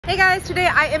Hey guys, today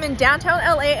I am in downtown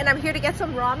LA and I'm here to get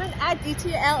some ramen at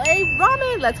Dtla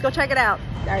Ramen. Let's go check it out.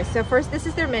 Alright, so first this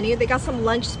is their menu. They got some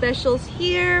lunch specials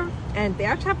here and they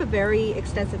actually have a very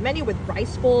extensive menu with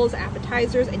rice bowls,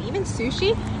 appetizers, and even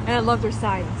sushi. And I love their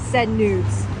sign, said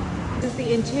nudes. This is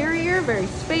the interior, very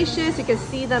spacious. You can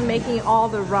see them making all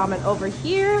the ramen over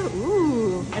here.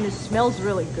 Ooh, and it smells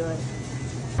really good.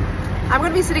 I'm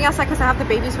gonna be sitting outside because I have the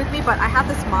babies with me, but I have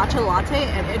this matcha latte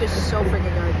and it is so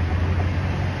freaking good.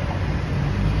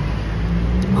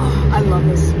 Oh, I love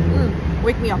this.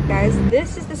 Wake me up, guys.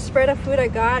 This is the spread of food I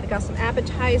got. Got some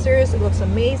appetizers. It looks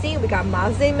amazing. We got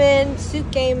mazemen,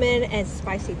 sukemen, and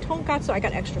spicy tonkatsu. I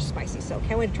got extra spicy, so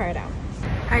can't wait to try it out.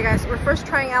 Alright guys, we're first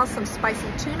trying out some spicy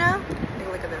tuna. Take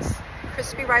a look at this.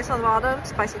 Crispy rice on the bottom,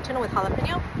 spicy tuna with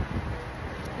jalapeno.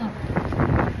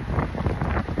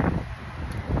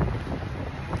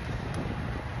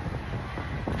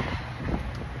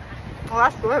 Oh,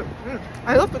 that's good.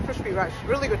 I love the crispy rice.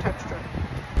 Really good texture.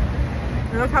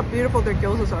 And look how beautiful their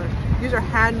gyozas are. These are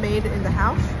handmade in the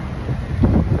house.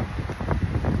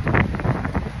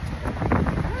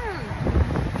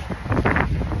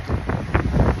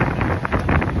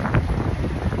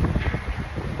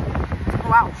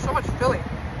 Wow, so much filling.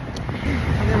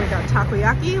 And then we got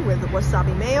takoyaki with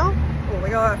wasabi mayo. Oh,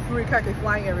 we got furikake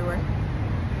flying everywhere.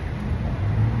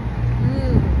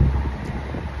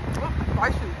 Oh,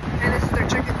 spicy. And this is their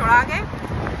chicken karaage.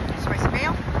 Spicy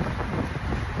mayo.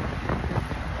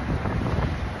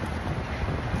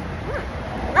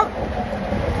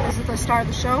 This is the star of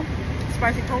the show,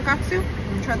 spicy tonkatsu. I'm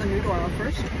gonna try the noodle oil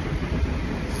first.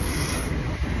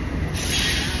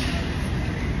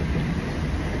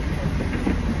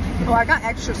 Oh, I got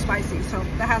extra spicy, so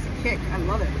that has a kick. I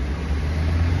love it.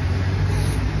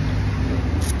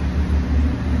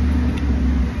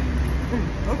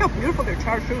 Look how beautiful their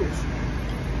char siu is.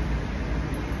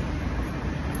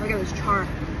 Look at this char.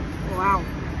 Wow.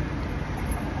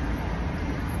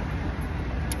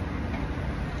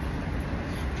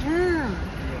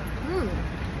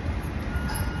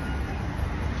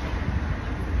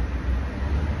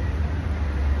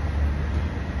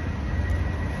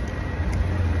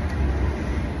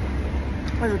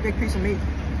 That's a big piece of meat.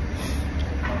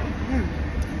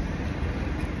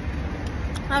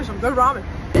 That's some good ramen.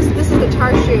 This is the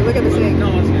char siu. Look at this egg.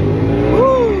 No, that's good.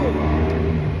 Ooh.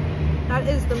 That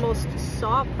is the most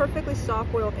soft, perfectly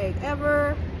soft boiled egg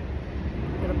ever.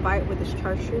 I'm gonna bite with this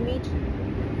char siu meat.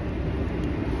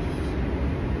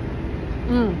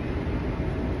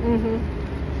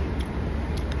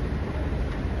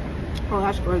 Oh,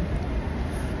 that's good.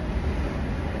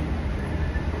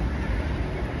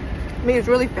 I mean, it's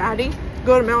really fatty.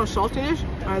 Good amount of saltiness.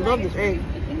 I love this egg.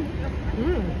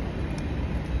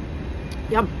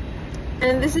 Yum.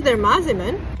 And this is their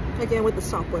mazemen. Again, with the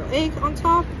soft boiled egg on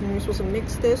top. And you're supposed to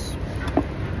mix this.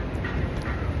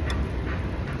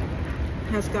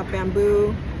 It has got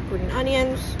bamboo, green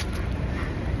onions.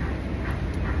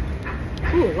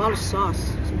 Ooh, a lot of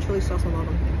sauce. Some chili sauce on the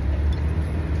bottom.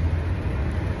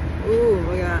 Ooh,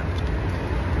 look at that.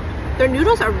 Their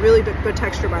noodles are really good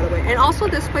texture, by the way. And also,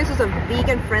 this place is a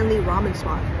vegan-friendly ramen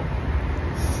spot.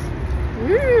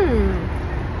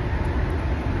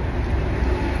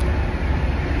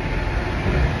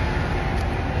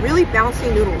 Really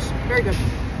bouncy noodles. Very good.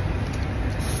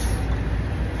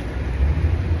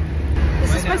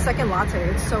 This is my second latte.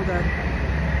 It's so good.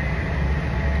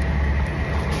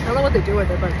 I don't know what they do with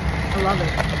it, but I love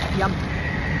it. Yum.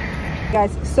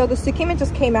 Guys, so the sukemen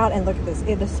just came out and look at this.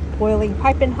 It is boiling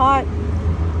piping hot.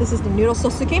 This is the noodle. So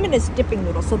sukemen is dipping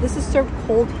noodles. So this is served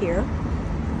cold here.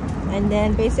 And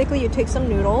then basically you take some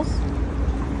noodles.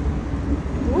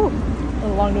 Ooh,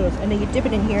 little long noodles. And then you dip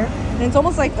it in here. And it's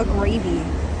almost like a gravy.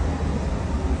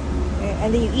 Okay,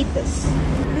 and then you eat this.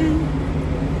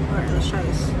 Alright, let's try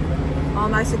this. All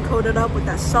nice and coated up with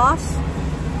that sauce.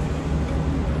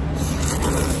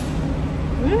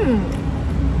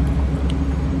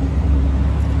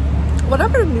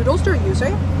 Whatever noodles they're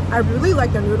using, I really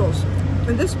like the noodles.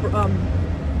 And this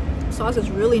sauce is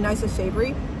really nice and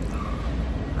savory.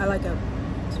 I like it.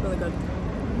 It's really good.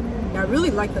 Yeah, I really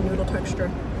like the noodle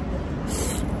texture.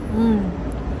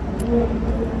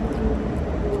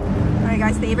 Alright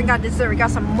guys, they even got dessert. We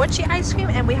got some mochi ice cream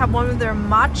and we have one of their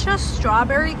matcha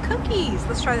strawberry cookies.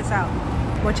 Let's try this out.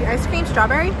 Mochi ice cream,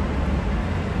 strawberry.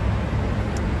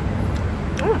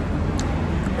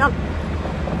 Yum.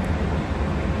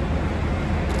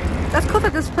 That's cool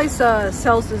that this place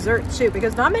sells dessert too,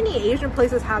 because not many Asian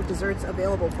places have desserts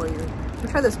available for you.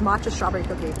 Let's try this matcha strawberry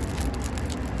cookie.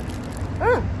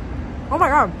 Oh my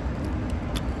god.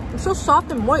 It's so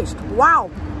soft and moist. Wow.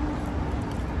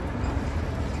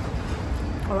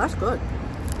 Oh, that's good.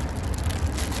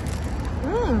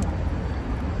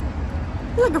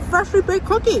 It's like a freshly baked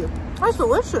cookie. That's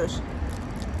delicious.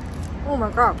 Oh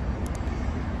my god.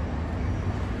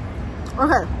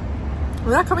 Okay,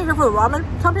 we're not coming here for the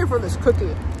ramen. Come here for this cookie.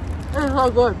 It is so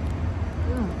good.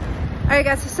 Alright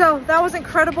guys, so that was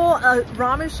incredible. A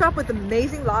ramen shop with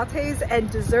amazing lattes and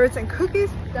desserts and cookies.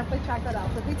 Definitely check that out.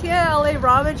 So Dtla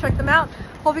ramen, check them out.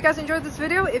 Hope you guys enjoyed this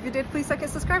video. If you did, please like and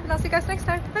subscribe, and I'll see you guys next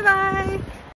time. Bye bye.